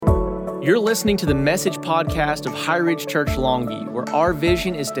You're listening to the Message podcast of High Ridge Church Longview, where our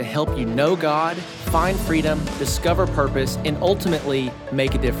vision is to help you know God, find freedom, discover purpose, and ultimately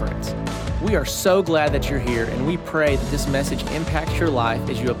make a difference. We are so glad that you're here, and we pray that this message impacts your life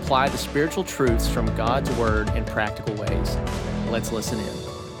as you apply the spiritual truths from God's Word in practical ways. Let's listen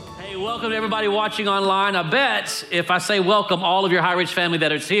in. Hey, welcome to everybody watching online. I bet if I say welcome, all of your High Ridge family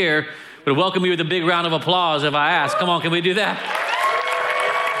that is here would welcome you with a big round of applause if I ask. Come on, can we do that?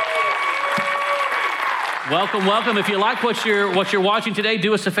 Welcome, welcome. If you like what you're watching today,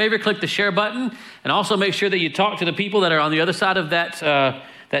 do us a favor, click the share button, and also make sure that you talk to the people that are on the other side of that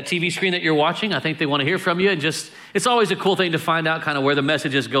TV screen that you're watching. I think they want to hear from you, and it's always a cool thing to find out kind of where the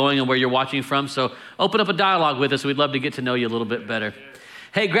message is going and where you're watching from. So open up a dialogue with us. We'd love to get to know you a little bit better.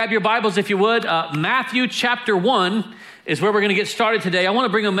 Hey, grab your Bibles if you would. Matthew chapter 1 is where we're going to get started today. I want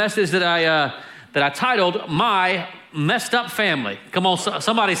to bring a message that I titled, My Messed Up Family. Come on,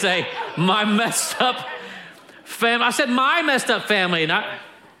 somebody say, My Messed Up Family. I said my messed up family, but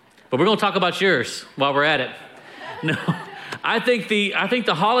we're going to talk about yours while we're at it. No, I think the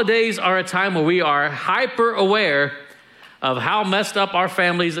holidays are a time where we are hyper aware of how messed up our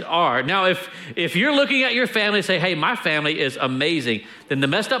families are. Now, if you're looking at your family and say, hey, my family is amazing, then the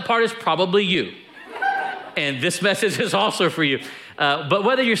messed up part is probably you. And this message is also for you. But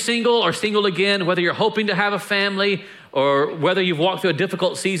whether you're single or single again, whether you're hoping to have a family or whether you've walked through a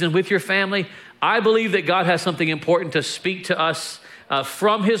difficult season with your family, I believe that God has something important to speak to us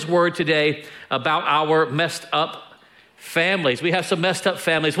from His Word today about our messed up families. We have some messed up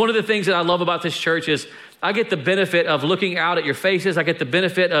families. One of the things that I love about this church is I get the benefit of looking out at your faces. I get the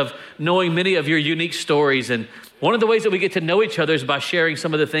benefit of knowing many of your unique stories. And one of the ways that we get to know each other is by sharing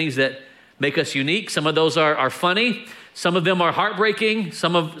some of the things that make us unique. Some of those are funny. Some of them are heartbreaking.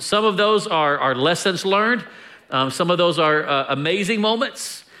 Some of those are lessons learned. Some of those are amazing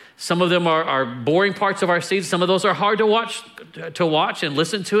moments. Some of them are boring parts of our season. Some of those are hard to watch and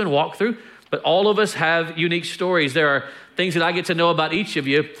listen to and walk through. But all of us have unique stories. There are things that I get to know about each of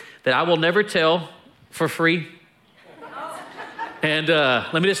you that I will never tell for free. And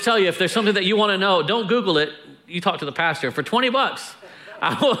let me just tell you, if there's something that you want to know, don't Google it. You talk to the pastor. For $20,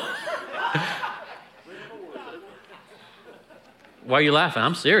 I will. Why are you laughing?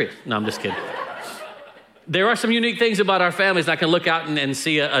 I'm serious. No, I'm just kidding. There are some unique things about our families. I can look out and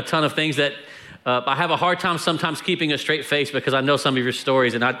see a ton of things that I have a hard time sometimes keeping a straight face because I know some of your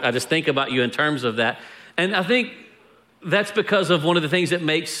stories, and I just think about you in terms of that. And I think that's because of one of the things that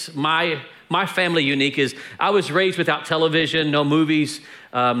makes my family unique is I was raised without television, no movies,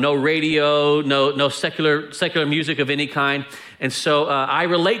 no radio, no secular music of any kind. And so I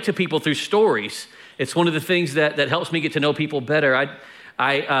relate to people through stories. It's one of the things that helps me get to know people better.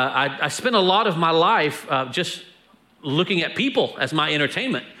 I spent a lot of my life just looking at people as my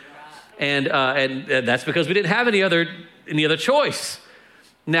entertainment, and that's because we didn't have any other choice.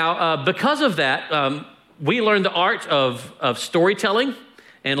 Now, because of that, we learned the art of storytelling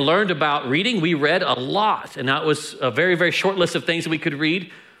and learned about reading. We read a lot, and that was a very, very short list of things that we could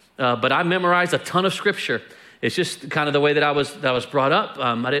read. But I memorized a ton of scripture. It's just kind of the way that I was brought up.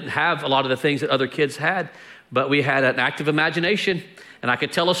 I didn't have a lot of the things that other kids had, but we had an active imagination. And I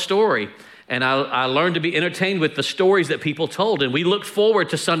could tell a story, and I learned to be entertained with the stories that people told. And we looked forward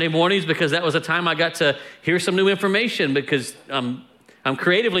to Sunday mornings because that was a time I got to hear some new information because I'm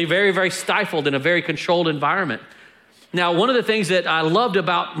creatively very, very stifled in a very controlled environment. Now, one of the things that I loved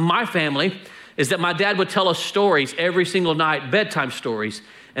about my family is that my dad would tell us stories every single night, bedtime stories,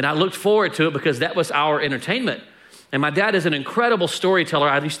 and I looked forward to it because that was our entertainment. And my dad is an incredible storyteller.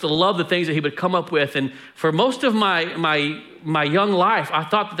 I used to love the things that he would come up with. And for most of my young life, I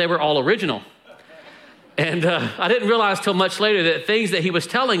thought that they were all original. And I didn't realize till much later that things that he was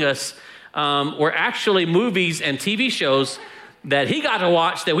telling us were actually movies and TV shows that he got to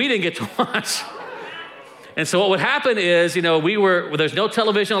watch that we didn't get to watch. And so what would happen is, there's no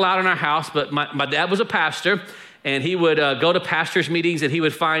television allowed in our house, but my dad was a pastor. And he would go to pastors' meetings, and he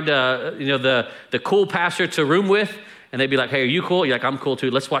would find, the cool pastor to room with, and they'd be like, "Hey, are you cool?" You're like, "I'm cool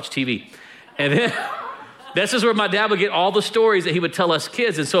too. Let's watch TV." And then this is where my dad would get all the stories that he would tell us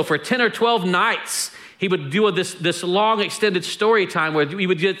kids. And so for 10 or 12 nights, he would do this long extended story time where we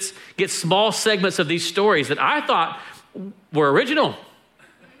would get small segments of these stories that I thought were original.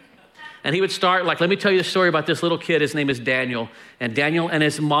 And he would start let me tell you the story about this little kid. His name is Daniel. And Daniel and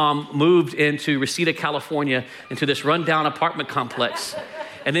his mom moved into Reseda, California, into this rundown apartment complex.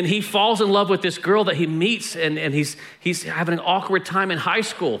 And then he falls in love with this girl that he meets, and he's having an awkward time in high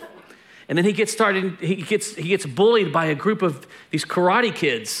school. And then he gets bullied by a group of these karate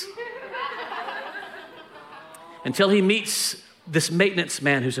kids. Until he meets this maintenance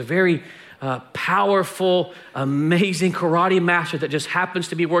man who's a very powerful, amazing karate master that just happens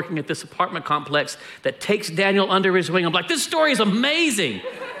to be working at this apartment complex that takes Daniel under his wing. I'm like, this story is amazing.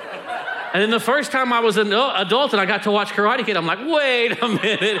 And then the first time I was an adult and I got to watch Karate Kid, I'm like, wait a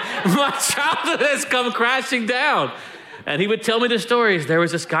minute, my childhood has come crashing down. And he would tell me the stories. There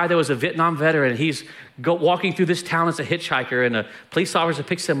was this guy that was a Vietnam veteran, and he's walking through this town as a hitchhiker, and a police officer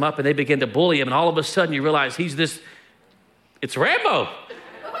picks him up, and they begin to bully him, and all of a sudden you realize it's Rambo.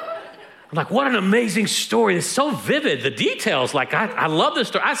 I'm like, what an amazing story. It's so vivid, the details. Like, I love this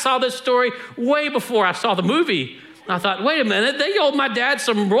story. I saw this story way before I saw the movie. And I thought, wait a minute, they owed my dad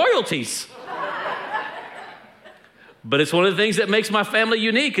some royalties. But it's one of the things that makes my family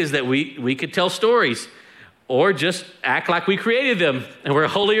unique is that we could tell stories or just act like we created them and we're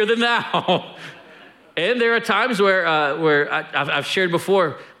holier than thou. And there are times where I've shared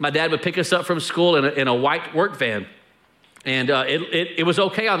before, my dad would pick us up from school in a white work van. And it was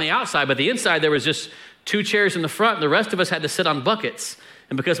okay on the outside, but the inside there was just 2 chairs in the front, and the rest of us had to sit on buckets.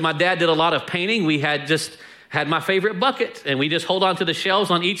 And because my dad did a lot of painting, we had my favorite bucket, and we just hold on to the shelves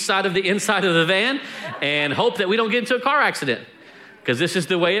on each side of the inside of the van and hope that we don't get into a car accident, because this is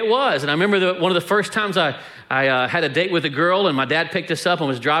the way it was. And I remember one of the first times I had a date with a girl, and my dad picked us up and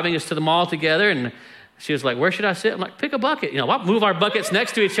was driving us to the mall together, and she was like, where should I sit? I'm like, pick a bucket. We'll move our buckets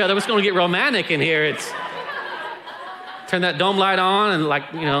next to each other. It's going to get romantic in here. Turn that dome light on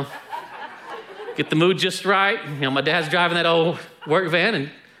and get the mood just right. My dad's driving that old work van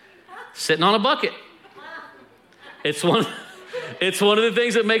and sitting on a bucket. It's one of the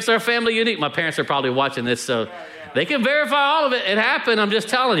things that makes our family unique. My parents are probably watching this, so they can verify all of it. It happened, I'm just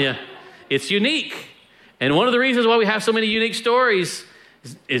telling you. It's unique. And one of the reasons why we have so many unique stories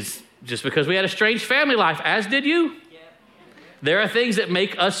is just because we had a strange family life, as did you. There are things that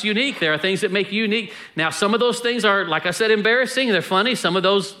make us unique. There are things that make you unique. Now, some of those things are, like I said, embarrassing. They're funny. Some of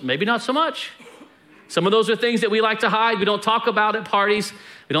those, maybe not so much. Some of those are things that we like to hide. We don't talk about at parties.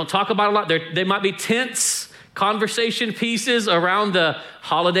 We don't talk about a lot. They might be tense conversation pieces around the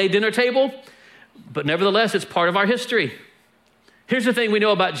holiday dinner table, but nevertheless, it's part of our history. Here's the thing we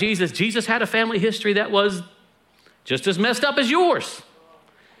know about Jesus. Jesus had a family history that was just as messed up as yours,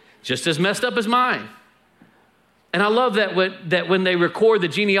 just as messed up as mine. And I love that when they record the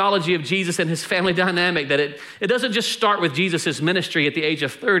genealogy of Jesus and his family dynamic, that it doesn't just start with Jesus' ministry at the age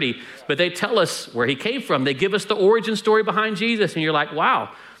of 30, but they tell us where he came from. They give us the origin story behind Jesus, and you're like, wow,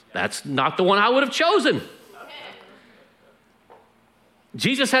 that's not the one I would have chosen.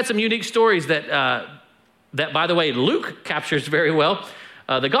 Jesus had some unique stories that, by the way, Luke captures very well.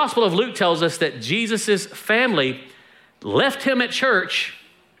 The Gospel of Luke tells us that Jesus' family left him at church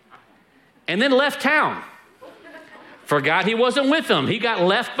and then left town. Forgot he wasn't with them. He got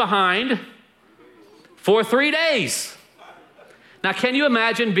left behind for 3 days. Now, can you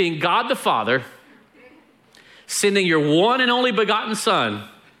imagine being God the Father, sending your one and only begotten Son,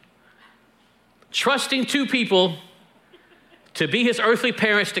 trusting 2 people to be his earthly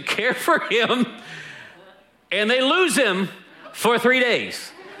parents to care for him, and they lose him for 3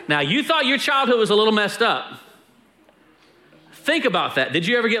 days? Now, you thought your childhood was a little messed up. Think about that. Did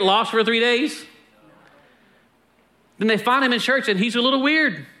you ever get lost for 3 days? Then they find him in church, and he's a little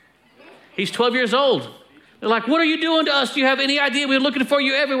weird. He's 12 years old. They're like, what are you doing to us? Do you have any idea? We were looking for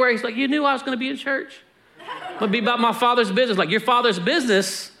you everywhere. He's like, you knew I was going to be in church. I'm going to be about my Father's business. Like, your Father's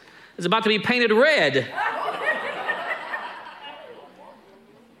business is about to be painted red.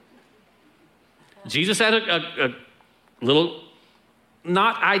 Jesus had a little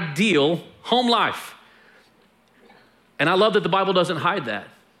not ideal home life. And I love that the Bible doesn't hide that.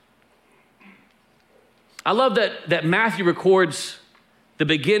 I love that Matthew records the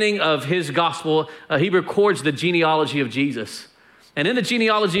beginning of his gospel. He records the genealogy of Jesus. And in the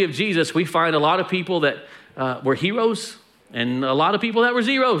genealogy of Jesus, we find a lot of people that were heroes and a lot of people that were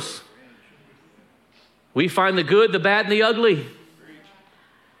zeros. We find the good, the bad, and the ugly.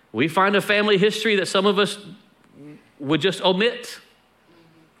 We find a family history that some of us would just omit.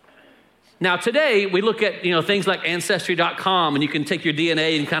 Now today, we look at things like Ancestry.com, and you can take your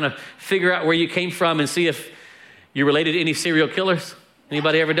DNA and kind of figure out where you came from and see if you're related to any serial killers.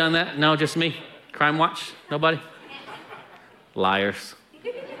 Anybody ever done that? No, just me? Crime Watch? Nobody? Liars.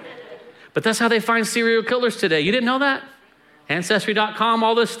 But that's how they find serial killers today. You didn't know that? Ancestry.com,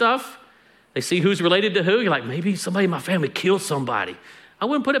 all this stuff. They see who's related to who. You're like, maybe somebody in my family killed somebody. I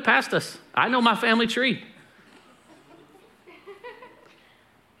wouldn't put it past us. I know my family tree.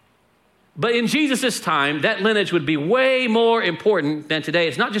 But in Jesus' time, that lineage would be way more important than today.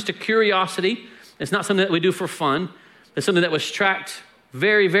 It's not just a curiosity. It's not something that we do for fun. It's something that was tracked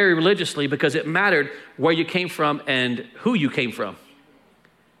very, very religiously because it mattered where you came from and who you came from.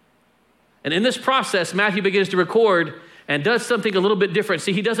 And in this process, Matthew begins to record and does something a little bit different.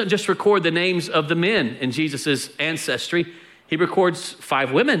 See, he doesn't just record the names of the men in Jesus' ancestry. He records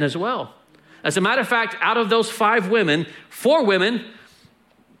 5 women as well. As a matter of fact, out of those 5 women, 4 women,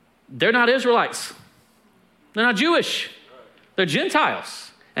 they're not Israelites. They're not Jewish. They're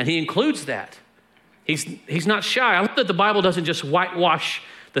Gentiles. And he includes that. He's not shy. I love that the Bible doesn't just whitewash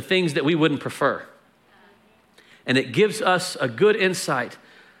the things that we wouldn't prefer. And it gives us a good insight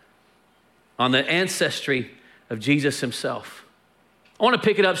on the ancestry of Jesus himself. I want to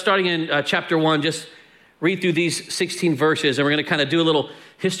pick it up starting in chapter 1. Just read through these 16 verses, and we're going to kind of do a little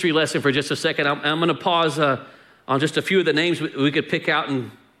history lesson for just a second. I'm going to pause on just a few of the names we could pick out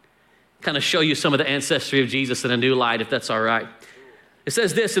and kind of show you some of the ancestry of Jesus in a new light, if that's all right. It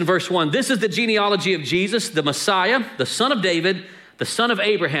says this in verse 1, "This is the genealogy of Jesus, the Messiah, the son of David, the son of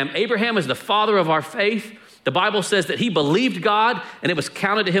Abraham. Abraham is the father of our faith. The Bible says that he believed God and it was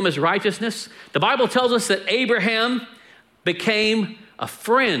counted to him as righteousness. The Bible tells us that Abraham became a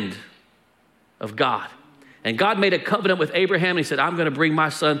friend of God. And God made a covenant with Abraham and he said, I'm going to bring my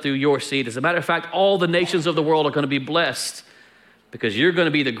son through your seed. As a matter of fact, all the nations of the world are going to be blessed because you're going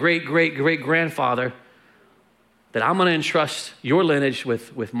to be the great, great, great grandfather that I'm going to entrust your lineage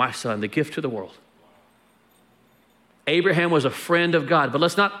with my son, the gift to the world. Abraham was a friend of God, but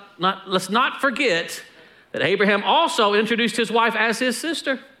let's not forget that Abraham also introduced his wife as his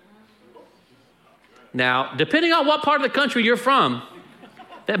sister. Now, depending on what part of the country you're from,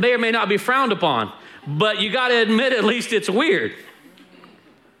 that may or may not be frowned upon, but you got to admit at least it's weird.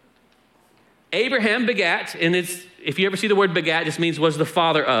 Abraham begat, and if you ever see the word begat, this means was the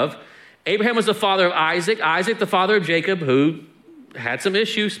father of. Abraham was the father of Isaac, Isaac the father of Jacob, who had some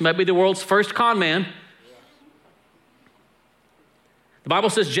issues, might be the world's first con man. The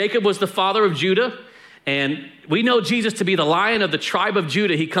Bible says Jacob was the father of Judah, and we know Jesus to be the Lion of the tribe of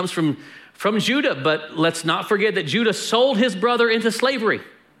Judah. He comes from Judah, but let's not forget that Judah sold his brother into slavery.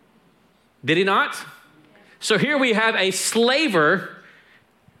 Did he not? So here we have a slaver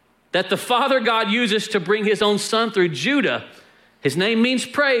that the Father God uses to bring his own son through Judah. His name means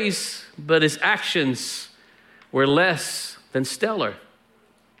praise, but his actions were less than stellar.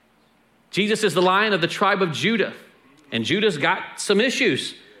 Jesus is the Lion of the tribe of Judah, and Judah's got some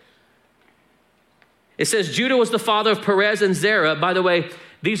issues. It says Judah was the father of Perez and Zerah. By the way,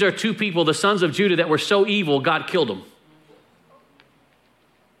 these are 2 people, the sons of Judah, that were so evil, God killed them.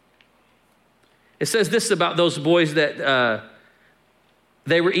 It says this about those boys that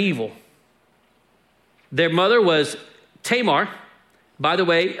they were evil. Their mother was Tamar. By the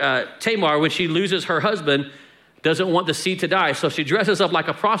way, Tamar, when she loses her husband, doesn't want the seed to die. So she dresses up like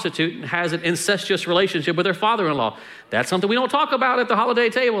a prostitute and has an incestuous relationship with her father-in-law. That's something we don't talk about at the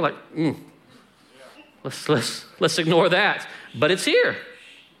holiday table. Like, let's ignore that. But it's here.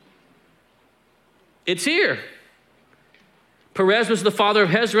 It's here. Perez was the father of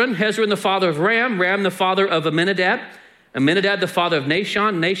Hezron, Hezron the father of Ram, Ram the father of Amminadab, Amminadab the father of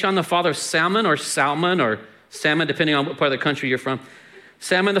Nahshon, Nahshon the father of Salmon, depending on what part of the country you're from.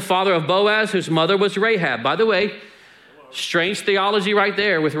 Salmon the father of Boaz, whose mother was Rahab. By the way, strange theology right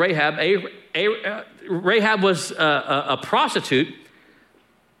there with Rahab. Rahab was a prostitute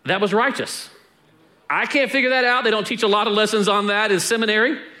that was righteous. I can't figure that out. They don't teach a lot of lessons on that in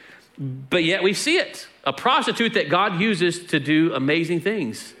seminary, but yet we see it. A prostitute that God uses to do amazing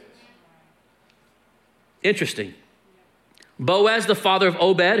things. Interesting. Boaz, the father of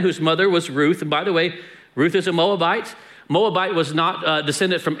Obed, whose mother was Ruth. And by the way, Ruth is a Moabite. Moabite was not a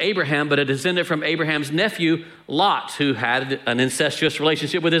descendant from Abraham, but a descendant from Abraham's nephew, Lot, who had an incestuous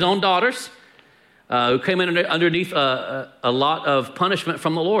relationship with his own daughters, who came in underneath a lot of punishment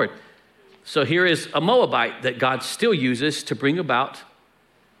from the Lord. So here is a Moabite that God still uses to bring about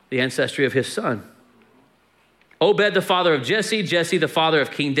the ancestry of his son. Obed, the father of Jesse, Jesse, the father of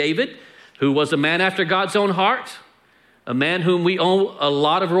King David, who was a man after God's own heart, a man whom we owe a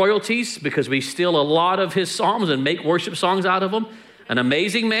lot of royalties because we steal a lot of his psalms and make worship songs out of them. An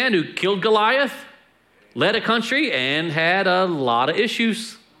amazing man who killed Goliath, led a country, and had a lot of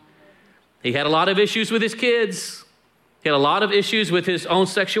issues. He had a lot of issues with his kids. He had a lot of issues with his own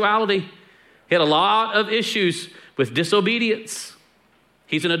sexuality. He had a lot of issues with disobedience.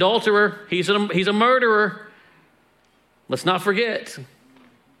 He's an adulterer. He's a murderer. Let's not forget.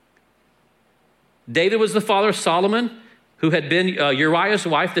 David was the father of Solomon, who had been Uriah's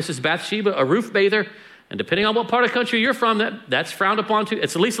wife. This is Bathsheba, a roof bather. And depending on what part of the country you're from, that's frowned upon too.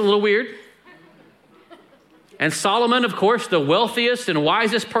 It's at least a little weird. And Solomon, of course, the wealthiest and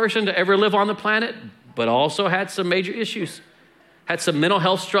wisest person to ever live on the planet, but also had some major issues. had some mental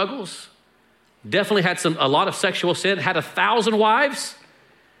health struggles, definitely had a lot of sexual sin, had 1,000 wives.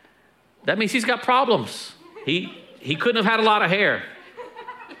 That means he's got problems. He couldn't have had a lot of hair.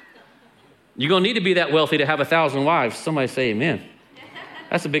 You're going to need to be that wealthy to have 1,000 wives. Somebody say amen.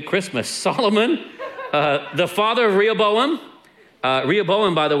 That's a big Christmas. Solomon, the father of Rehoboam.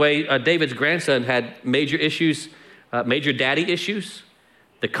 Rehoboam, by the way, David's grandson, had major issues, major daddy issues.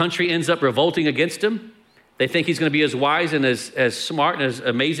 The country ends up revolting against him. They think he's going to be as wise and as smart and as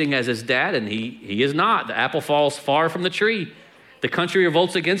amazing as his dad, and he is not. The apple falls far from the tree. The country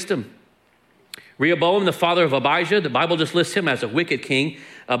revolts against him. Rehoboam, the father of Abijah, the Bible just lists him as a wicked king.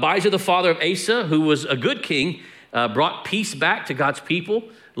 Abijah, the father of Asa, who was a good king, brought peace back to God's people,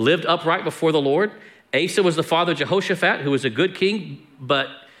 lived upright before the Lord. Asa was the father of Jehoshaphat, who was a good king, but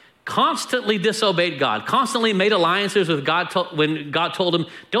constantly disobeyed God, constantly made alliances with God when God told him,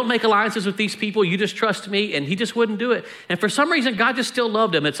 don't make alliances with these people, you just trust me, and he just wouldn't do it. And for some reason, God just still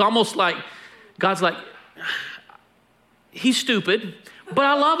loved him. It's almost like God's like, he's stupid, but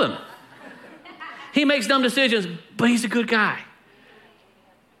I love him. He makes dumb decisions, but he's a good guy.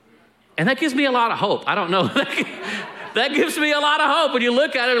 And that gives me a lot of hope. I don't know. That gives me a lot of hope when you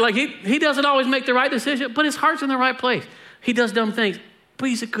look at it like he doesn't always make the right decision, but his heart's in the right place. He does dumb things, but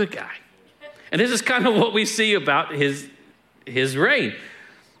he's a good guy. And this is kind of what we see about his reign.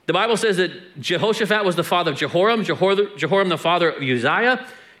 The Bible says that Jehoshaphat was the father of Jehoram, Jehoram the father of Uzziah,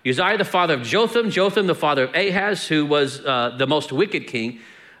 Uzziah the father of Jotham, Jotham the father of Ahaz, who was the most wicked king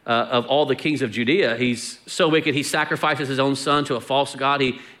of all the kings of Judea. He's so wicked, he sacrifices his own son to a false god.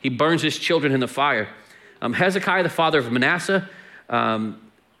 He burns his children in the fire. Hezekiah, the father of Manasseh. Ahaz,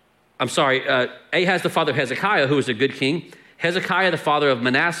 the father of Hezekiah, who was a good king. Hezekiah, the father of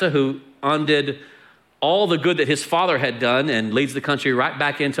Manasseh, who undid all the good that his father had done and leads the country right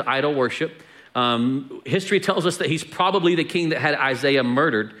back into idol worship. History tells us that he's probably the king that had Isaiah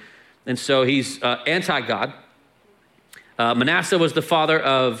murdered. And so he's anti-God. Manasseh was the father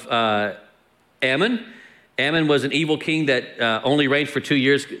of Ammon. Ammon was an evil king that only reigned for 2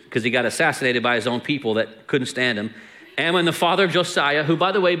 years because he got assassinated by his own people that couldn't stand him. Ammon, the father of Josiah, who,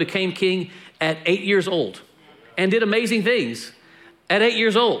 by the way, became king at 8 years old and did amazing things at 8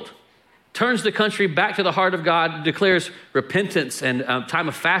 years old. Turns the country back to the heart of God, declares repentance and time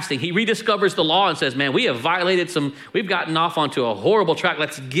of fasting. He rediscovers the law and says, man, we have violated we've gotten off onto a horrible track.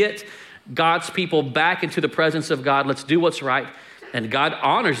 Let's get God's people back into the presence of God. Let's do what's right. And God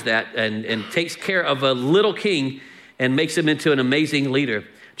honors that and takes care of a little king and makes him into an amazing leader.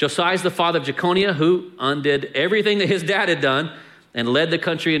 Josiah is the father of Jeconiah, who undid everything that his dad had done and led the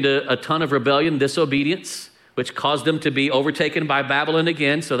country into a ton of rebellion, disobedience, which caused them to be overtaken by Babylon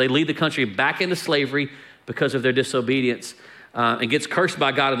again. So they lead the country back into slavery because of their disobedience and gets cursed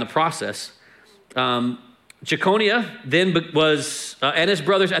by God in the process. Jeconiah then was, and his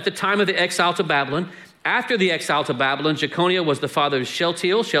brothers at the time of the exile to Babylon. After the exile to Babylon, Jeconiah was the father of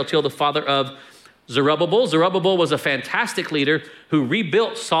Shealtiel, Shealtiel the father of Zerubbabel. Zerubbabel was a fantastic leader who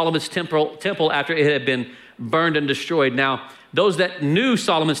rebuilt Solomon's temple after it had been burned and destroyed. Now, those that knew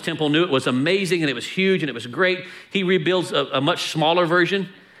Solomon's temple knew it was amazing and it was huge and it was great. He rebuilds a much smaller version.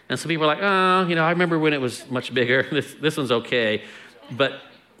 And some people are like, I remember when it was much bigger. This one's okay. But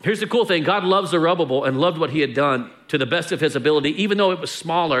here's the cool thing. God loved Zerubbabel and loved what he had done to the best of his ability. Even though it was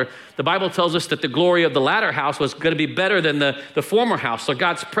smaller, the Bible tells us that the glory of the latter house was going to be better than the former house. So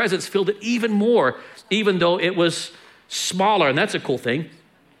God's presence filled it even more, even though it was smaller. And that's a cool thing.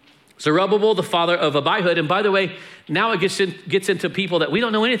 Zerubbabel, the father of Abihud. And by the way, now it gets into people that we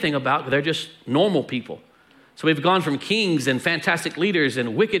don't know anything about. They're just normal people. So we've gone from kings and fantastic leaders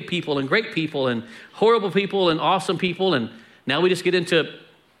and wicked people and great people and horrible people and awesome people. And now we just get into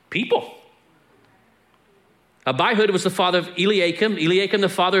people. Abihud was the father of Eliakim, Eliakim the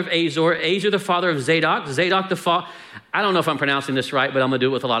father of Azor, Azor the father of Zadok, Zadok the father, I don't know if I'm pronouncing this right, but I'm going to do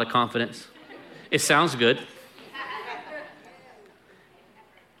it with a lot of confidence. It sounds good.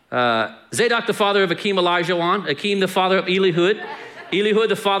 Zadok the father of Akim Elijah, Akim the father of Elihud, Elihud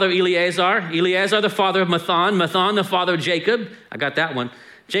the father of Eleazar, Eleazar the father of Mathan, Mathan the father of Jacob, I got that one,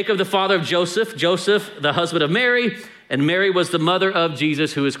 Jacob the father of Joseph, Joseph the husband of Mary, and Mary was the mother of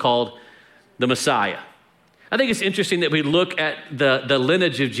Jesus, who is called the Messiah. I think it's interesting that we look at the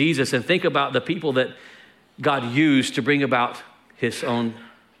lineage of Jesus and think about the people that God used to bring about his own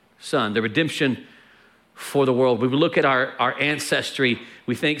son, the redemption for the world. We look at our ancestry.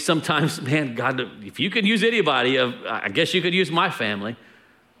 We think sometimes, man, God, if you could use anybody, I guess you could use my family.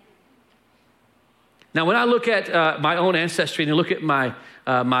 Now, when I look at my own ancestry and look at my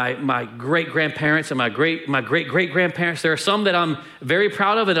great-grandparents and my great-great-grandparents, there are some that I'm very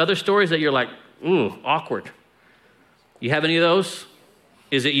proud of and other stories that you're like, ooh, awkward. You have any of those?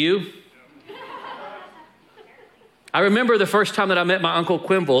 Is it you? I remember the first time that I met my Uncle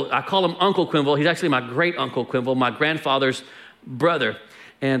Quimble. I call him Uncle Quimble. He's actually my great Uncle Quimble, my grandfather's brother.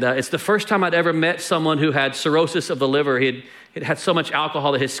 And it's the first time I'd ever met someone who had cirrhosis of the liver. He'd had so much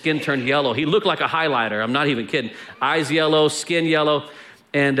alcohol that his skin turned yellow. He looked like a highlighter. I'm not even kidding. Eyes yellow, skin yellow.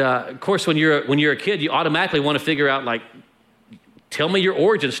 And of course, when you're a kid, you automatically want to figure out, like, tell me your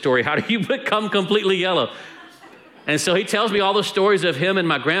origin story. How do you become completely yellow? And so he tells me all the stories of him and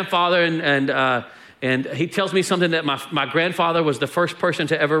my grandfather, and he tells me something that my grandfather was the first person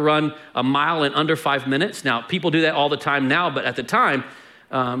to ever run a mile in under 5 minutes. Now, people do that all the time now, but at the time,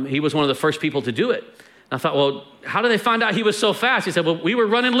 he was one of the first people to do it. And I thought, well, how did they find out he was so fast? He said, well, we were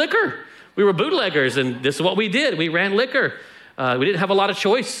running liquor. We were bootleggers, and this is what we did. We ran liquor. We didn't have a lot of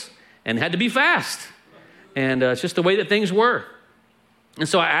choice and had to be fast. And it's just the way that things were. And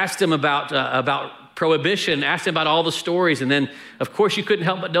so I asked him about prohibition, asked him about all the stories. And then, of course, you couldn't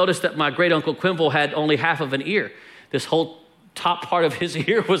help but notice that my great Uncle Quimble had only half of an ear. This whole top part of his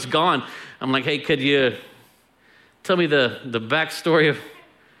ear was gone. I'm like, hey, could you tell me the backstory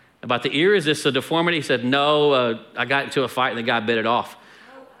about the ear? Is this a deformity? He said, no, I got into a fight and the guy bit it off.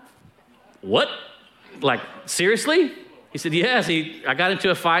 What? Like, seriously? He said, yes. I got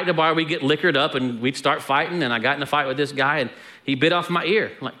into a fight in a bar. We'd get liquored up and we'd start fighting. And I got in a fight with this guy and he bit off my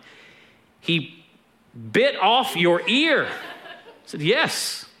ear. I'm like, he bit off your ear? I said,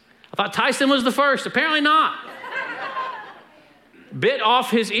 yes. I thought Tyson was the first. Apparently not. Bit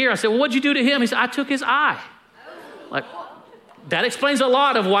off his ear. I said, well, what'd you do to him? He said, I took his eye. Like, that explains a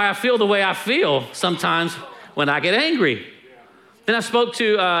lot of why I feel the way I feel sometimes when I get angry. Then I spoke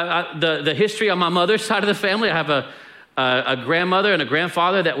to the history on my mother's side of the family. I have a grandmother and a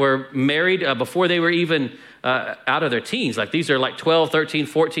grandfather that were married before they were even out of their teens. Like, these are like 12, 13,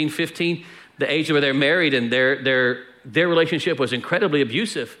 14, 15, the age where they're married, and their relationship was incredibly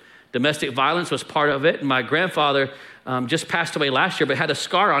abusive. Domestic violence was part of it. And my grandfather just passed away last year, but had a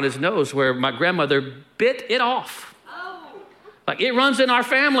scar on his nose where my grandmother bit it off. Like, it runs in our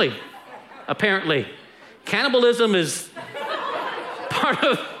family, apparently. Cannibalism is part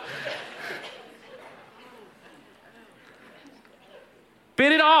of...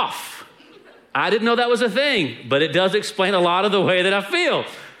 Bit it off. I didn't know that was a thing, but it does explain a lot of the way that I feel.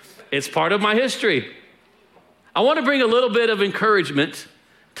 It's part of my history. I want to bring a little bit of encouragement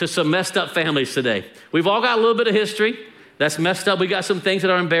to some messed up families today. We've all got a little bit of history that's messed up. We got some things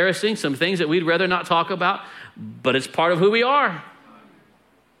that are embarrassing, some things that we'd rather not talk about, but it's part of who we are.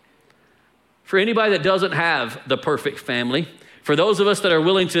 For anybody that doesn't have the perfect family, for those of us that are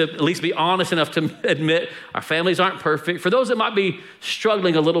willing to at least be honest enough to admit our families aren't perfect, for those that might be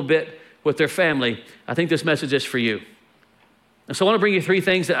struggling a little bit with their family, I think this message is for you. And so I want to bring you 3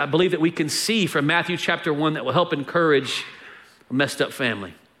 things that I believe that we can see from Matthew chapter 1 that will help encourage a messed up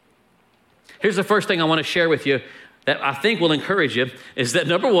family. Here's the first thing I want to share with you that I think will encourage you, is that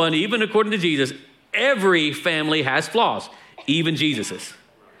number 1, even according to Jesus, every family has flaws, even Jesus's.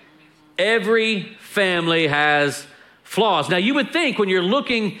 Every family has flaws. Now, you would think when you're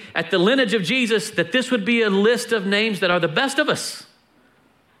looking at the lineage of Jesus that this would be a list of names that are the best of us.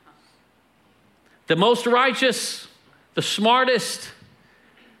 The most righteous, the smartest,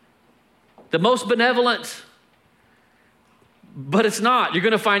 the most benevolent. But it's not. You're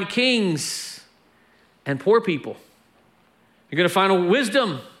going to find kings and poor people. You're going to find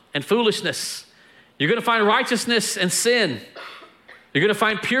wisdom and foolishness. You're going to find righteousness and sin. You're going to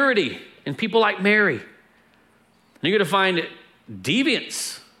find purity in people like Mary. And you're going to find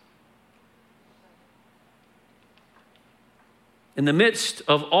deviance. In the midst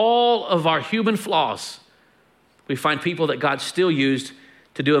of all of our human flaws, we find people that God still used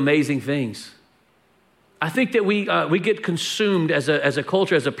to do amazing things. I think that we get consumed as a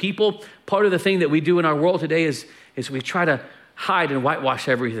culture, as a people. Part of the thing that we do in our world today is we try to hide and whitewash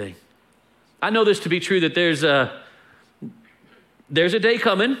everything. I know this to be true, that there's a day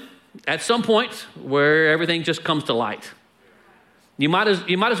coming at some point where everything just comes to light. You might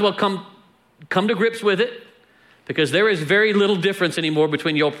as well come to grips with it, because there is very little difference anymore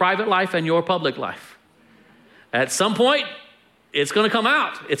between your private life and your public life. At some point, it's going to come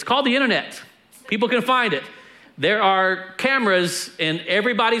out. It's called the internet. People can find it. There are cameras in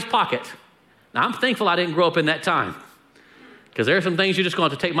everybody's pocket. Now, I'm thankful I didn't grow up in that time, because there are some things you're just going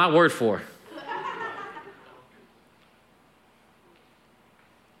to have to take my word for.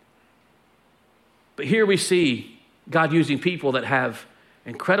 But here we see God using people that have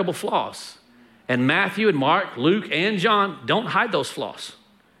incredible flaws. And Matthew and Mark, Luke and John don't hide those flaws.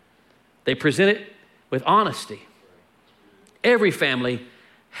 They present it with honesty. Every family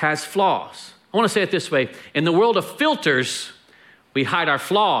has flaws. I want to say it this way. In the world of filters, we hide our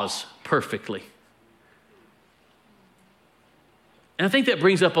flaws perfectly. And I think that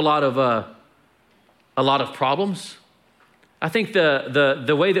brings up a lot of problems. I think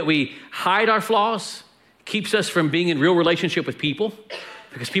the way that we hide our flaws keeps us from being in real relationship with people,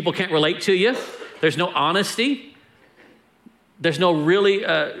 because people can't relate to you. There's no honesty. There's no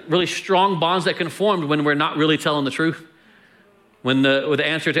really strong bonds that can form when we're not really telling the truth. When the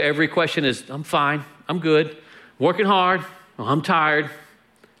answer to every question is, I'm fine, I'm good, working hard, oh, I'm tired.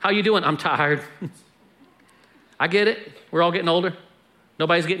 How you doing? I'm tired. I get it. We're all getting older.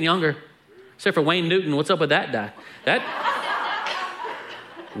 Nobody's getting younger. Except for Wayne Newton. What's up with that guy?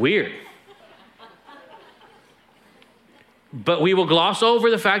 Weird. But we will gloss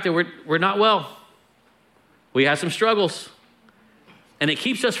over the fact that we're not well. We have some struggles. And it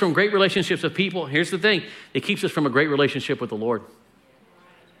keeps us from great relationships with people. Here's the thing. It keeps us from a great relationship with the Lord.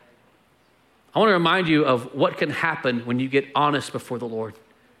 I want to remind you of what can happen when you get honest before the Lord.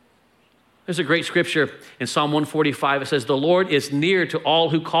 There's a great scripture in Psalm 145. It says, the Lord is near to all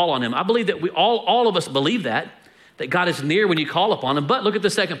who call on him. I believe that all of us believe that God is near when you call upon him. But look at the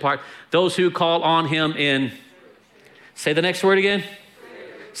second part. Those who call on him in, say the next word again.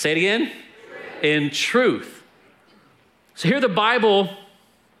 Say it again. In truth. So here the Bible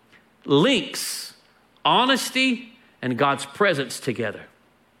links honesty and God's presence together.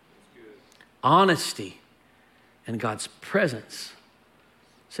 Honesty and God's presence.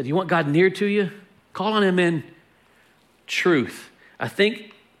 So do you want God near to you? Call on him in truth. I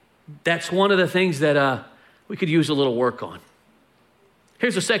think that's one of the things that we could use a little work on.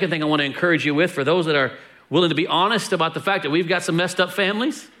 Here's the second thing I want to encourage you with for those that are willing to be honest about the fact that we've got some messed up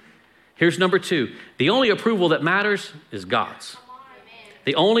families. Here's number 2. The only approval that matters is God's.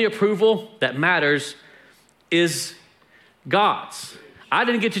 The only approval that matters is God's. I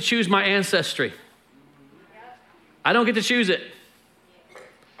didn't get to choose my ancestry. I don't get to choose it.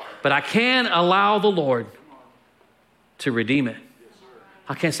 But I can allow the Lord to redeem it.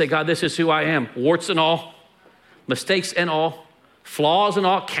 I can't say, God, this is who I am. Warts and all, mistakes and all, flaws and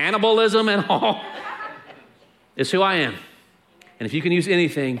all, cannibalism and all. It's who I am. And if you can use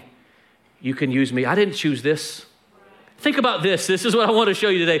anything, you can use me. I didn't choose this. Think about this. This is what I want to show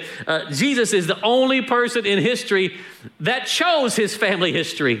you today. Jesus is the only person in history that chose his family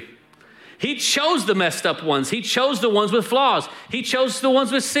history. He chose the messed up ones. He chose the ones with flaws. He chose the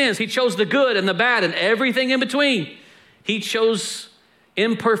ones with sins. He chose the good and the bad and everything in between. He chose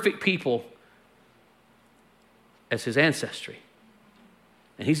imperfect people as his ancestry.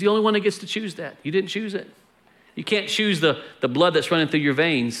 And he's the only one that gets to choose that. You didn't choose it. You can't choose the blood that's running through your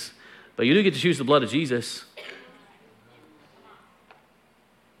veins, but you do get to choose the blood of Jesus.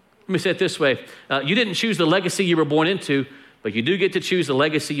 Let me say it this way. You didn't choose the legacy you were born into, but you do get to choose the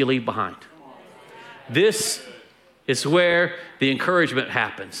legacy you leave behind. This is where the encouragement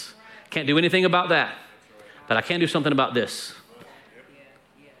happens. Can't do anything about that, but I can do something about this.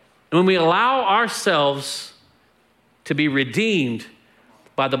 And when we allow ourselves to be redeemed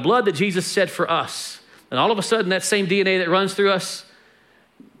by the blood that Jesus shed for us, and all of a sudden that same DNA that runs through us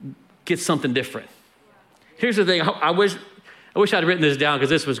gets something different. Here's the thing. I wish I'd written this down because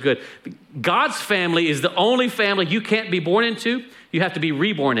this was good. God's family is the only family you can't be born into. You have to be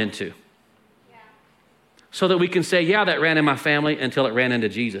reborn into. Yeah. So that we can say, yeah, that ran in my family until it ran into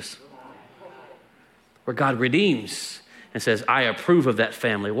Jesus. Where God redeems and says, I approve of that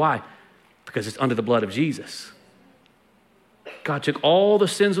family. Why? Because it's under the blood of Jesus. God took all the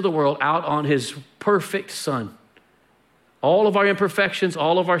sins of the world out on his perfect son. All of our imperfections,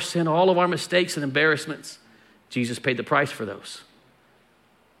 all of our sin, all of our mistakes and embarrassments. Jesus paid the price for those.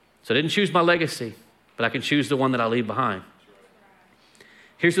 So I didn't choose my legacy, but I can choose the one that I leave behind.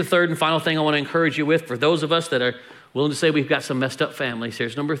 Here's the third and final thing I want to encourage you with. For those of us that are willing to say we've got some messed up families,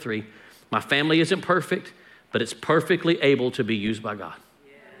 here's number 3. My family isn't perfect, but it's perfectly able to be used by God.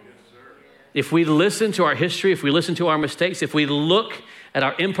 If we listen to our history, if we listen to our mistakes, if we look at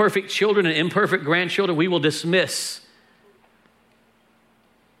our imperfect children and imperfect grandchildren, we will dismiss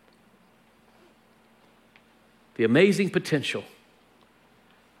the amazing potential,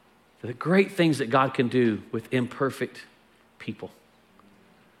 the great things that God can do with imperfect people.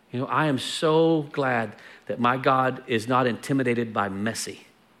 You know, I am so glad that my God is not intimidated by messy.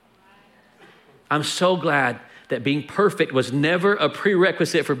 I'm so glad that being perfect was never a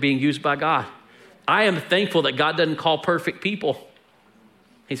prerequisite for being used by God. I am thankful that God doesn't call perfect people.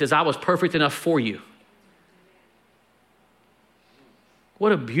 He says, I was perfect enough for you.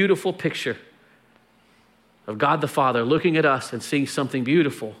 What a beautiful picture of God the Father looking at us and seeing something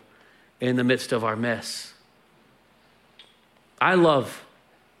beautiful in the midst of our mess. I love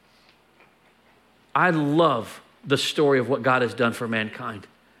I love the story of what God has done for mankind.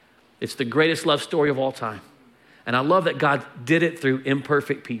 It's the greatest love story of all time. And I love that God did it through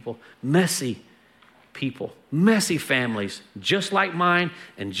imperfect people, messy families, just like mine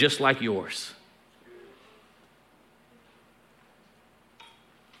and just like yours.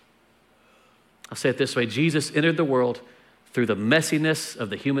 I'll say it this way. Jesus entered the world through the messiness of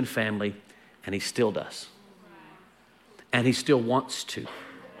the human family, and he still does. And he still wants to.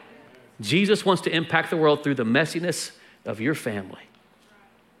 Jesus wants to impact the world through the messiness of your family.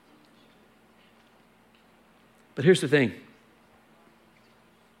 But here's the thing.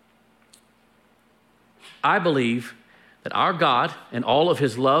 I believe that our God and all of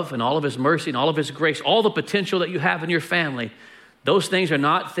his love and all of his mercy and all of his grace, all the potential that you have in your family, those things are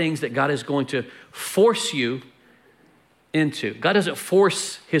not things that God is going to force you into. God doesn't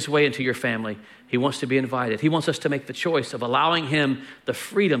force his way into your family. He wants to be invited. He wants us to make the choice of allowing him the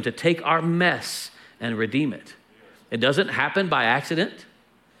freedom to take our mess and redeem it. It doesn't happen by accident. It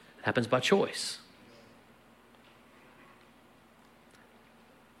happens by choice.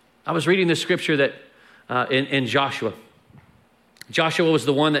 I was reading this scripture that in Joshua. Joshua was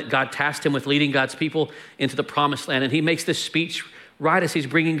the one that God tasked him with leading God's people into the promised land. And he makes this speech right as he's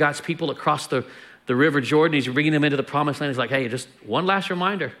bringing God's people across the river Jordan. He's bringing them into the promised land. He's like, hey, just one last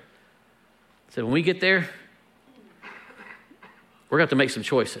reminder. He said, when we get there, we're going to have to make some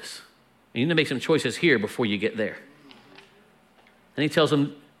choices. You need to make some choices here before you get there. And he tells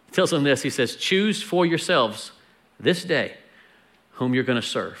them this. He says, choose for yourselves this day whom you're going to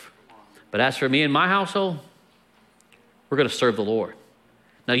serve. But as for me and my household, we're going to serve the Lord.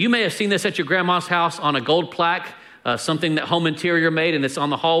 Now, you may have seen this at your grandma's house on a gold plaque, something that Home Interior made, and it's on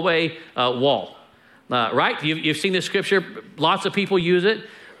the hallway wall. Right? You've seen this scripture. Lots of people use it.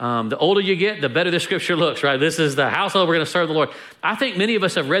 The older you get, the better the scripture looks, right? This is the household we're going to serve the Lord. I think many of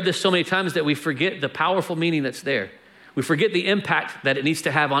us have read this so many times that we forget the powerful meaning that's there. We forget the impact that it needs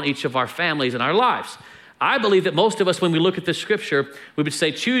to have on each of our families and our lives. I believe that most of us, when we look at this scripture, we would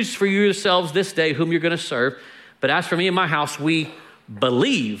say, choose for yourselves this day whom you're going to serve. But as for me and my house, we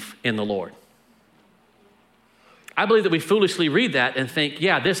believe in the Lord. I believe that we foolishly read that and think,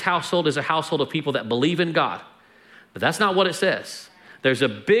 yeah, this household is a household of people that believe in God. But that's not what it says. There's a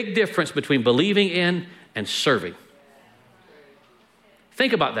big difference between believing in and serving.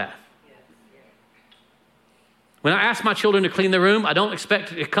 Think about that. When I ask my children to clean the room, I don't expect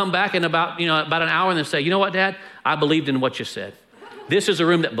to come back in about an hour and then say, you know what, Dad? I believed in what you said. This is a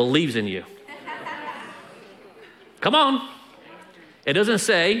room that believes in you. Come on. It doesn't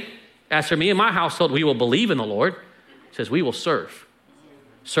say, as for me and my household, we will believe in the Lord. It says we will serve.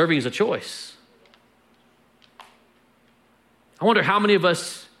 Serving is a choice. I wonder how many of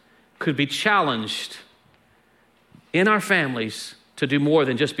us could be challenged in our families to do more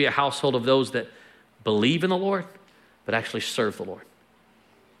than just be a household of those that believe in the Lord, but actually serve the Lord.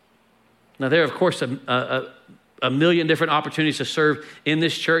 Now, there are, of course, a million different opportunities to serve in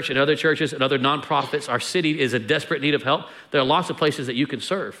this church and other churches and other nonprofits. Our city is in desperate need of help. There are lots of places that you can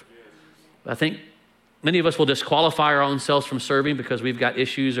serve. I think many of us will disqualify our own selves from serving because we've got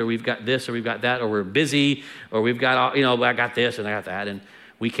issues or we've got this or we've got that or we're busy or we've got, I got this and I got that and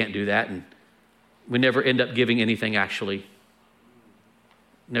we can't do that. And we never end up giving anything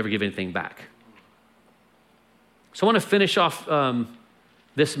never give anything back. So I want to finish off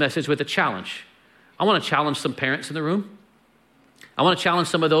this message with a challenge. I want to challenge some parents in the room. I want to challenge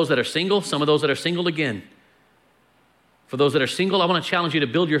some of those that are single, some of those that are single again. For those that are single, I want to challenge you to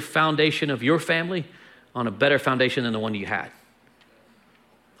build your foundation of your family on a better foundation than the one you had.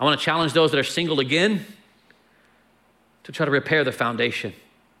 I want to challenge those that are single again to try to repair the foundation.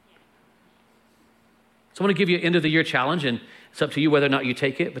 So I want to give you an end of the year challenge, and it's up to you whether or not you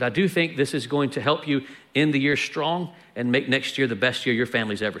take it, but I do think this is going to help you end the year strong and make next year the best year your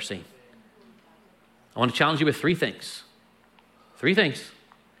family's ever seen. I want to challenge you with 3 things. 3 things.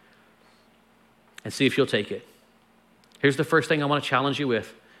 And see if you'll take it. Here's the first thing I want to challenge you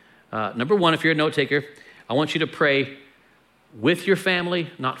with. Number 1, if you're a note taker, I want you to pray with your family,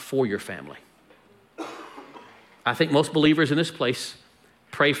 not for your family. I think most believers in this place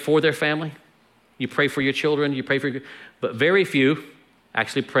pray for their family. You pray for your children, but very few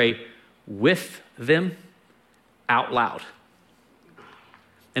actually pray with them out loud.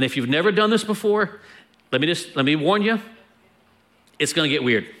 And if you've never done this before, let me warn you, it's going to get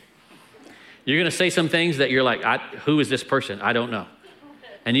weird. You're going to say some things that you're like, who is this person? I don't know.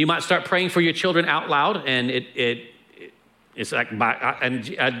 And you might start praying for your children out loud, and it's like,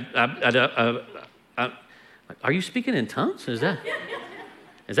 are you speaking in tongues? Is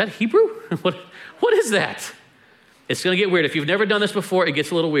that Hebrew? What is that? It's going to get weird. If you've never done this before, it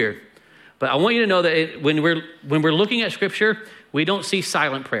gets a little weird. But I want you to know that when we're looking at Scripture, we don't see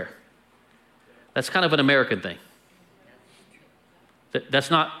silent prayer. That's kind of an American thing. That's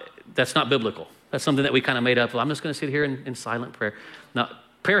not biblical. That's something that we kind of made up. Well, I'm just going to sit here in silent prayer. Now,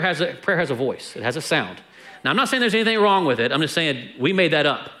 prayer has a voice. It has a sound. Now, I'm not saying there's anything wrong with it. I'm just saying we made that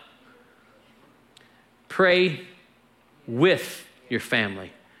up. Pray with your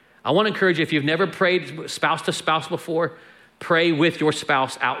family. I want to encourage you, if you've never prayed spouse to spouse before, pray with your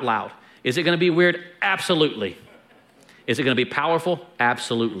spouse out loud. Is it going to be weird? Absolutely. Is it going to be powerful?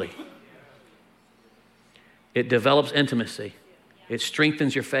 Absolutely. It develops intimacy. It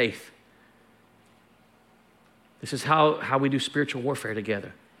strengthens your faith. This is how we do spiritual warfare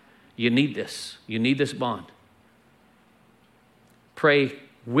together. You need this. You need this bond. Pray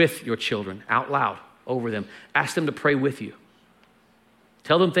with your children out loud over them. Ask them to pray with you.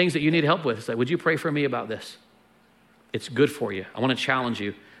 Tell them things that you need help with. It's like, would you pray for me about this? It's good for you. I want to challenge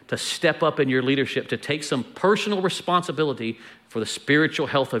you to step up in your leadership, to take some personal responsibility for the spiritual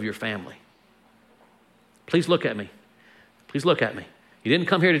health of your family. Please look at me. Please look at me. You didn't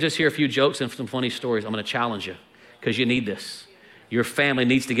come here to just hear a few jokes and some funny stories. I'm going to challenge you because you need this. Your family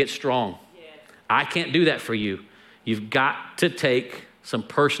needs to get strong. I can't do that for you. You've got to take some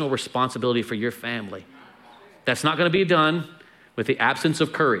personal responsibility for your family. That's not going to be done with the absence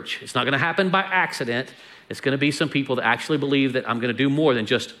of courage. It's not going to happen by accident. It's going to be some people that actually believe that I'm going to do more than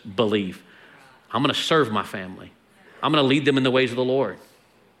just believe. I'm going to serve my family. I'm going to lead them in the ways of the Lord.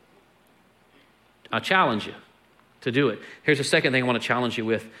 I challenge you to do it. Here's the second thing I want to challenge you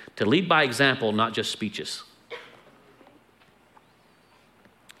with: to lead by example, not just speeches.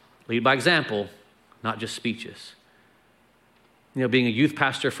 Lead by example, not just speeches. You know, being a youth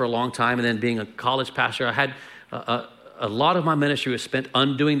pastor for a long time and then being a college pastor, I had a lot of my ministry was spent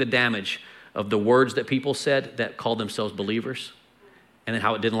undoing the damage of the words that people said that called themselves believers and then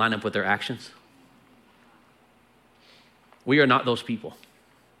how it didn't line up with their actions. We are not those people.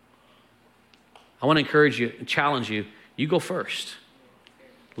 I want to encourage you and challenge you. You go first.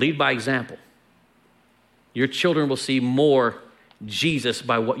 Lead by example. Your children will see more Jesus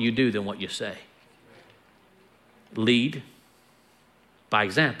by what you do than what you say. Lead by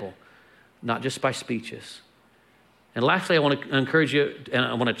example, not just by speeches. And lastly, I want to encourage you and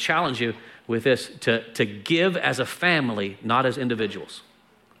I want to challenge you with this, to give as a family, not as individuals.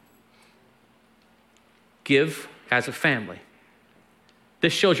 Give as a family.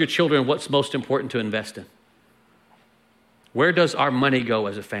 This shows your children what's most important to invest in. Where does our money go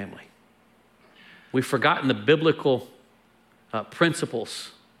as a family? We've forgotten the biblical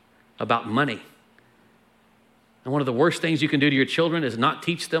principles about money. And one of the worst things you can do to your children is not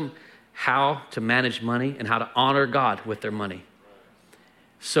teach them how to manage money and how to honor God with their money.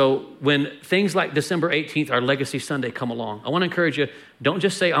 So when things like December 18th, our Legacy Sunday, come along, I want to encourage you, don't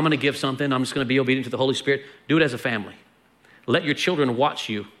just say, I'm going to give something, I'm just going to be obedient to the Holy Spirit. Do it as a family. Let your children watch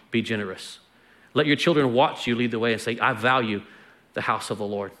you be generous. Let your children watch you lead the way and say, I value the house of the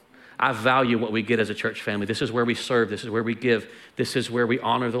Lord. I value what we get as a church family. This is where we serve. This is where we give. This is where we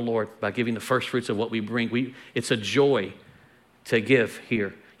honor the Lord by giving the first fruits of what we bring. It's a joy to give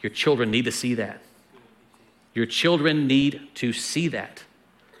here. Your children need to see that. Your children need to see that.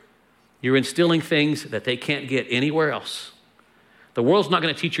 You're instilling things that they can't get anywhere else. The world's not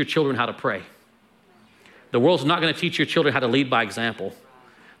going to teach your children how to pray. The world's not going to teach your children how to lead by example.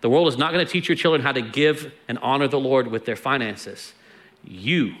 The world is not going to teach your children how to give and honor the Lord with their finances.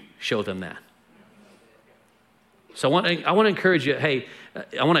 You show them that. So I want to encourage you, hey,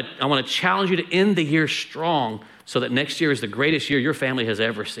 I want to challenge you to end the year strong so that next year is the greatest year your family has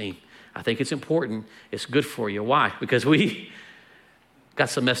ever seen. I think it's important. It's good for you. Why? Because we got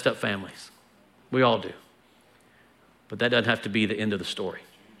some messed up families. We all do. But that doesn't have to be the end of the story.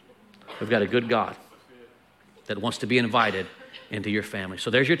 We've got a good God that wants to be invited into your family. So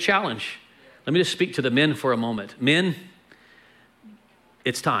there's your challenge. Let me just speak to the men for a moment. Men,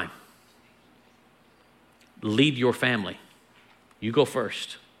 it's time. Lead your family. You go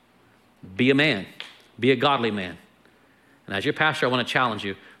first. Be a man. Be a godly man. And as your pastor, I want to challenge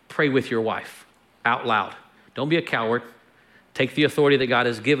you. Pray with your wife out loud. Don't be a coward. Take the authority that God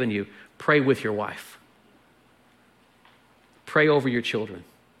has given you. Pray with your wife. Pray over your children.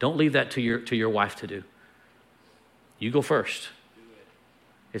 Don't leave that to your wife to do. You go first.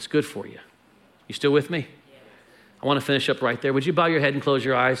 It's good for you. You still with me? I want to finish up right there. Would you bow your head and close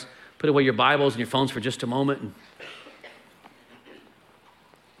your eyes? Put away your Bibles and your phones for just a moment.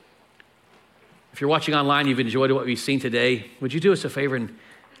 If you're watching online, you've enjoyed what we've seen today, would you do us a favor and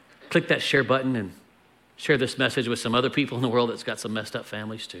click that share button and share this message with some other people in the world that's got some messed up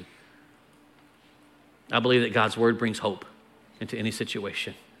families too? I believe that God's word brings hope into any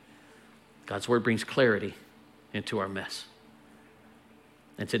situation. God's word brings clarity into our mess.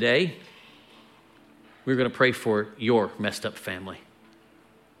 And today, we're going to pray for your messed up family.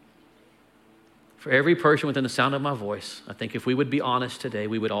 For every person within the sound of my voice, I think if we would be honest today,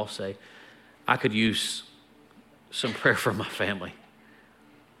 we would all say, I could use some prayer for my family.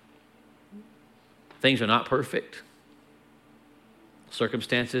 Things are not perfect.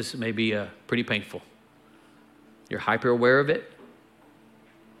 Circumstances may be pretty painful. You're hyper aware of it.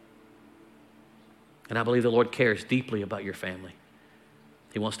 And I believe the Lord cares deeply about your family.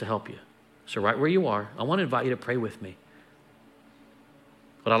 He wants to help you. So right where you are, I want to invite you to pray with me.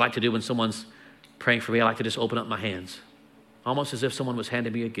 What I like to do when someone's praying for me, I like to just open up my hands, almost as if someone was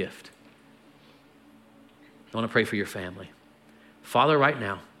handing me a gift. I want to pray for your family. Father, right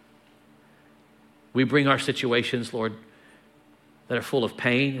now, we bring our situations, Lord, that are full of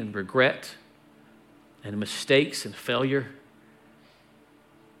pain and regret and mistakes and failure,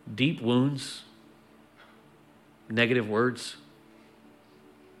 deep wounds, negative words,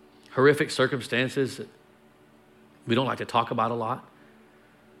 horrific circumstances that we don't like to talk about a lot.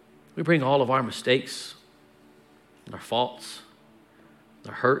 We bring all of our mistakes and our faults,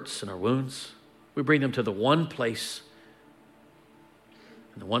 our hurts and our wounds. We bring them to the one place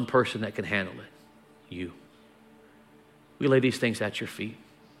and the one person that can handle it, you. We lay these things at your feet.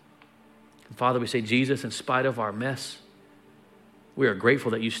 And Father, we say, Jesus, in spite of our mess, we are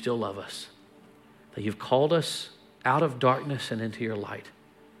grateful that you still love us, that you've called us out of darkness and into your light.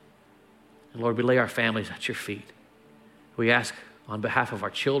 And Lord, we lay our families at your feet. We ask on behalf of our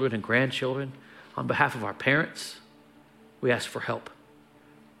children and grandchildren, on behalf of our parents, we ask for help.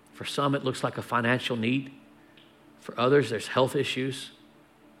 For some, it looks like a financial need. For others, there's health issues.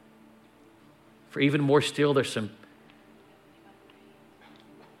 For even more still, there's some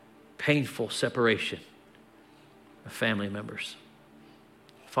painful separation of family members.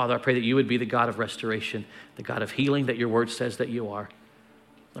 Father, I pray that you would be the God of restoration, the God of healing that your word says that you are.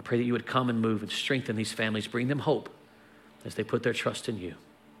 I pray that you would come and move and strengthen these families, bring them hope as they put their trust in you.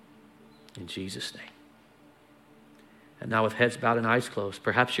 In Jesus' name. And now with heads bowed and eyes closed,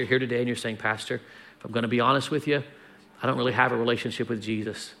 perhaps you're here today and you're saying, Pastor, if I'm going to be honest with you, I don't really have a relationship with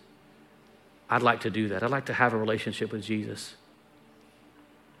Jesus. I'd like to do that. I'd like to have a relationship with Jesus.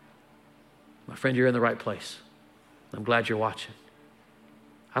 My friend, you're in the right place. I'm glad you're watching.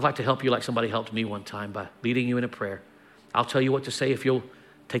 I'd like to help you like somebody helped me one time by leading you in a prayer. I'll tell you what to say if you'll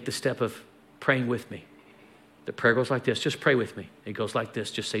take the step of praying with me. The prayer goes like this. Just pray with me. It goes like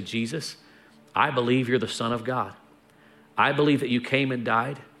this. Just say, Jesus, I believe you're the Son of God. I believe that you came and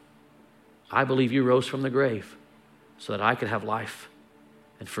died. I believe you rose from the grave so that I could have life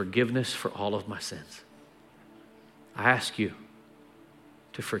and forgiveness for all of my sins. I ask you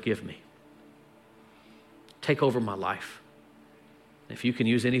to forgive me. Take over my life. If you can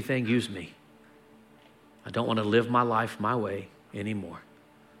use anything, use me. I don't want to live my life my way anymore.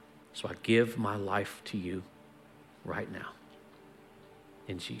 So I give my life to you right now.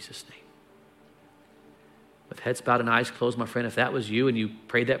 In Jesus' name. With heads bowed and eyes closed, my friend, if that was you and you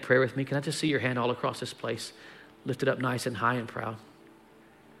prayed that prayer with me, can I just see your hand all across this place? Lift it up nice and high and proud.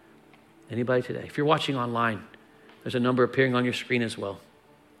 Anybody today? If you're watching online, there's a number appearing on your screen as well.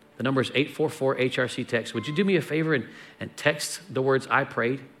 The number is 844-HRC-TEXT. Would you do me a favor and text the words, I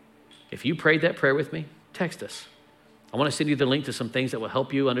prayed? If you prayed that prayer with me, text us. I want to send you the link to some things that will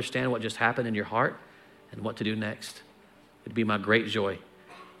help you understand what just happened in your heart and what to do next. It'd be my great joy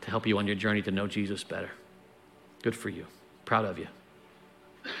to help you on your journey to know Jesus better. Good for you. Proud of you.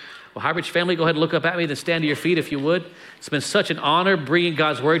 Well, Highbridge family, go ahead and look up at me, then stand to your feet if you would. It's been such an honor bringing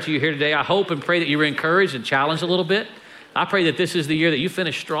God's word to you here today. I hope and pray that you were encouraged and challenged a little bit. I pray that this is the year that you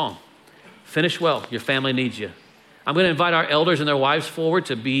finish strong. Finish well. Your family needs you. I'm going to invite our elders and their wives forward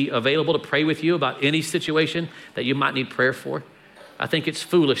to be available to pray with you about any situation that you might need prayer for. I think it's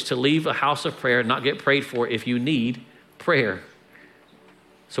foolish to leave a house of prayer and not get prayed for if you need prayer.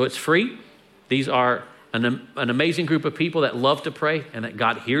 So it's free. These are an amazing group of people that love to pray and that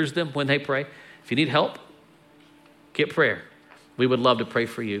God hears them when they pray. If you need help, get prayer. We would love to pray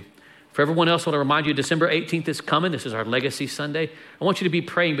for you. For everyone else, I want to remind you, December 18th is coming. This is our Legacy Sunday. I want you to be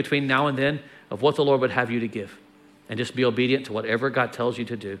praying between now and then of what the Lord would have you to give. And just be obedient to whatever God tells you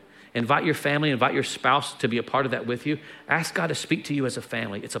to do. Invite your family, invite your spouse to be a part of that with you. Ask God to speak to you as a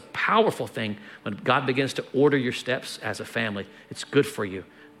family. It's a powerful thing when God begins to order your steps as a family. It's good for you.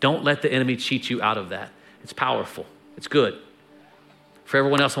 Don't let the enemy cheat you out of that. It's powerful. It's good. For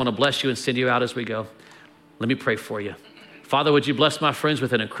everyone else, I want to bless you and send you out as we go. Let me pray for you. Father, would you bless my friends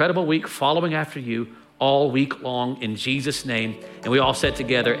with an incredible week following after you all week long in Jesus' name. And we all said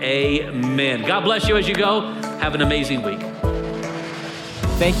together, amen. God bless you as you go. Have an amazing week.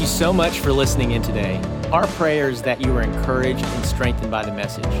 Thank you so much for listening in today. Our prayer is that you are encouraged and strengthened by the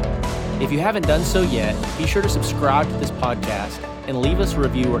message. If you haven't done so yet, be sure to subscribe to this podcast and leave us a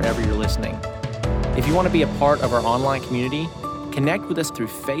review wherever you're listening. If you want to be a part of our online community, connect with us through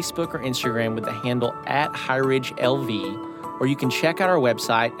Facebook or Instagram with the handle @HighRidgeLV, or you can check out our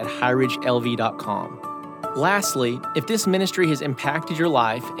website at highridgelv.com. Lastly, if this ministry has impacted your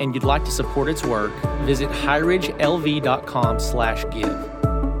life and you'd like to support its work, visit highridgelv.com/give.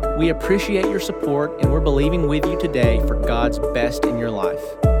 We appreciate your support, and we're believing with you today for God's best in your life.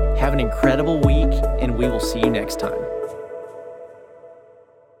 Have an incredible week, and we will see you next time.